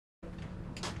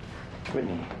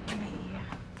Whitney. Hey,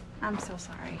 I'm so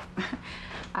sorry.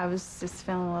 I was just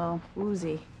feeling a little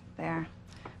woozy there.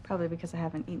 Probably because I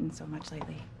haven't eaten so much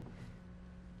lately.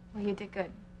 Well, you did good.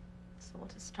 So we'll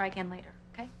just try again later,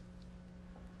 okay?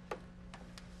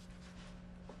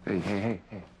 Hey.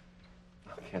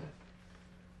 I'll get it.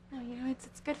 No, you know,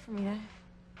 it's good for me to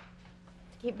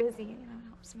keep busy. You know, it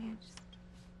helps me.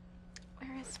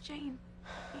 Where is Jane,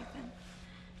 Ethan?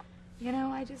 You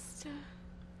know, I just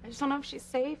don't know if she's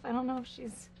safe. I don't know if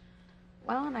she's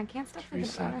well, and I can't stop thinking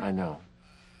Teresa, about her. I know.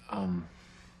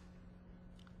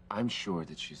 I'm sure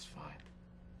that she's fine.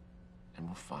 And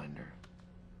we'll find her.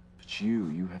 But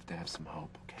you have to have some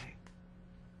hope, okay?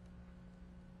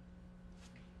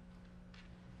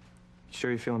 You sure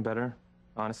you're feeling better?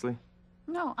 Honestly?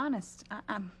 No, honest.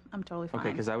 I'm totally fine.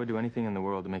 Okay, because I would do anything in the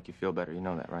world to make you feel better. You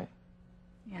know that, right?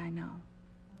 Yeah, I know.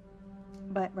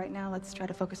 But right now, let's try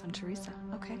to focus on Teresa,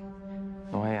 okay?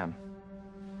 No, I am.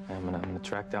 I'm gonna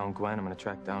track down Gwen. I'm gonna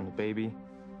track down the baby.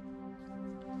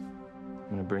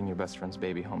 I'm gonna bring your best friend's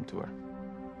baby home to her.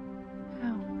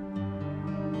 How?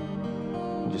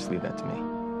 You just leave that to me.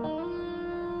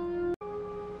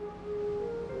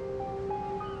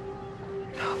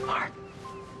 Oh, Mark,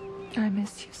 I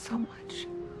miss you so much.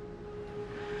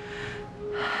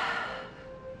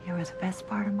 You were the best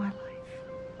part of my life.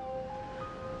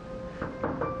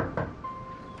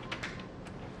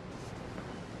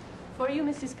 For you,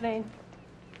 Mrs. Crane.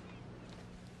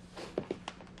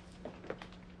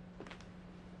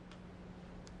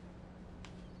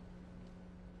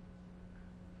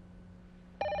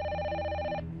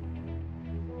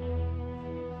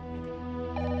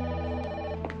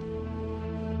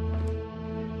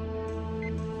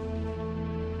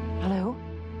 Hello?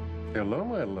 Hello,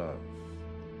 my love.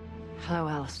 Hello,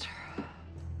 Alistair.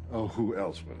 Oh, who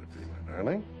else would it be, my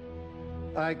darling?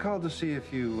 I called to see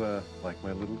if you like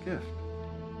my little gift.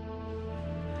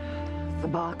 The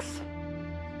box.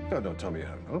 No, don't tell me you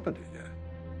haven't opened it yet.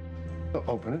 Oh,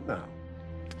 open it now.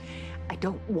 I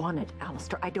don't want it,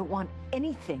 Alistair. I don't want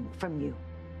anything from you.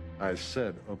 I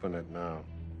said open it now.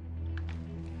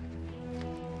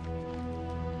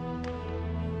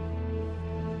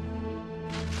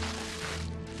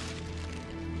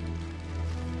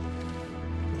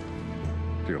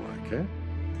 Do you like it?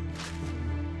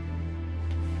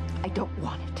 I don't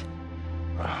want it.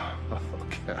 Oh,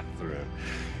 Catherine.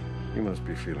 You must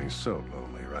be feeling so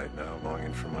lonely right now,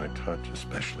 longing for my touch,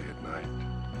 especially at night.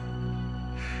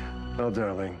 Well,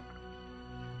 darling,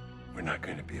 we're not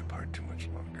going to be apart too much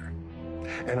longer.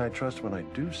 And I trust when I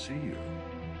do see you,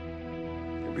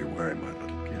 you'll be wearing my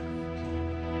little